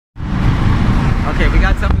Okay, we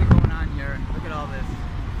got something going on here. Look at all this.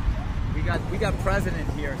 We got president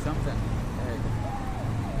here, something. Hey.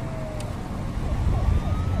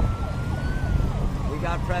 We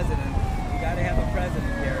got president. We gotta have a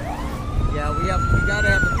president here. Yeah, we gotta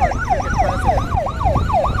have the freaking president.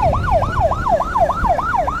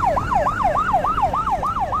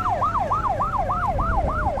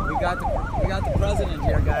 We got the president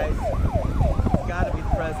here, guys. It's gotta be the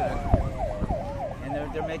president.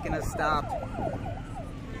 And they're making us stop.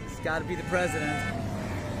 It's gotta be the president.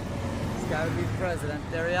 It's gotta be the president.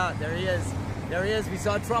 There he is. There he is. We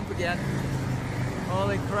saw Trump again.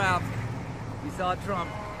 Holy crap. We saw Trump.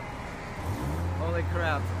 Holy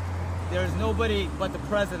crap. There's nobody but the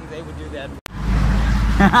president they would do that.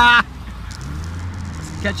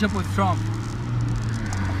 Catch up with Trump.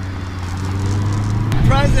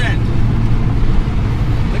 President.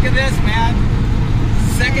 Look at this, man.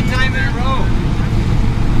 Second time in a row.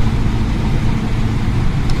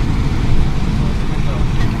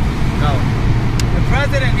 No. The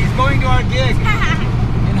president, he's going to our gig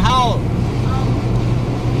in Howell.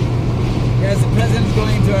 Yes, the president's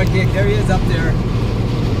going to our gig. There he is up there.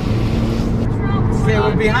 Okay,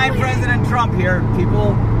 we're behind President Trump here,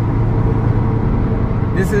 people.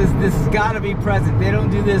 This has got to be president. They don't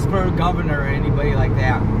do this for a governor or anybody like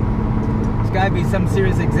that. It's got to be some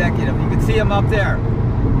serious executive. You can see him up there.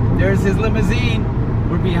 There's his limousine.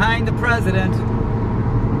 We're behind the president.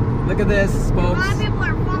 Look at this, folks. A lot of people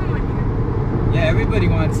are following him. Yeah, everybody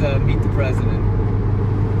wants to meet the president.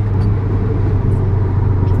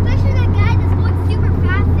 Especially that guy that's going super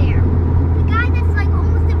fast there. The guy that's like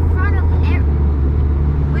almost in front of air.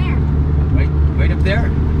 Where? Right up there.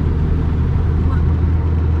 What?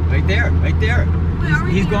 Right there, right there. Wait, are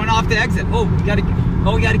we He's here? going off the exit. Oh, we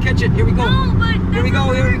gotta catch it. Here we go. No, but that's here we not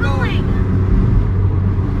go. where Here we we're go. going.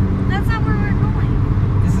 That's not where we're going.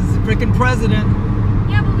 This is the freaking president.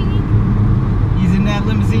 Yeah, but we need. He's in that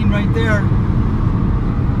limousine right there.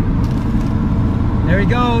 There he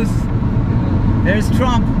goes. There's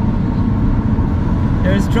Trump.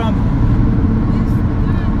 There's Trump.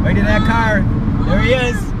 Right in that car. There he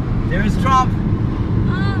is. There's Trump.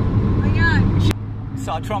 Oh my God. We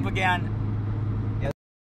saw Trump again.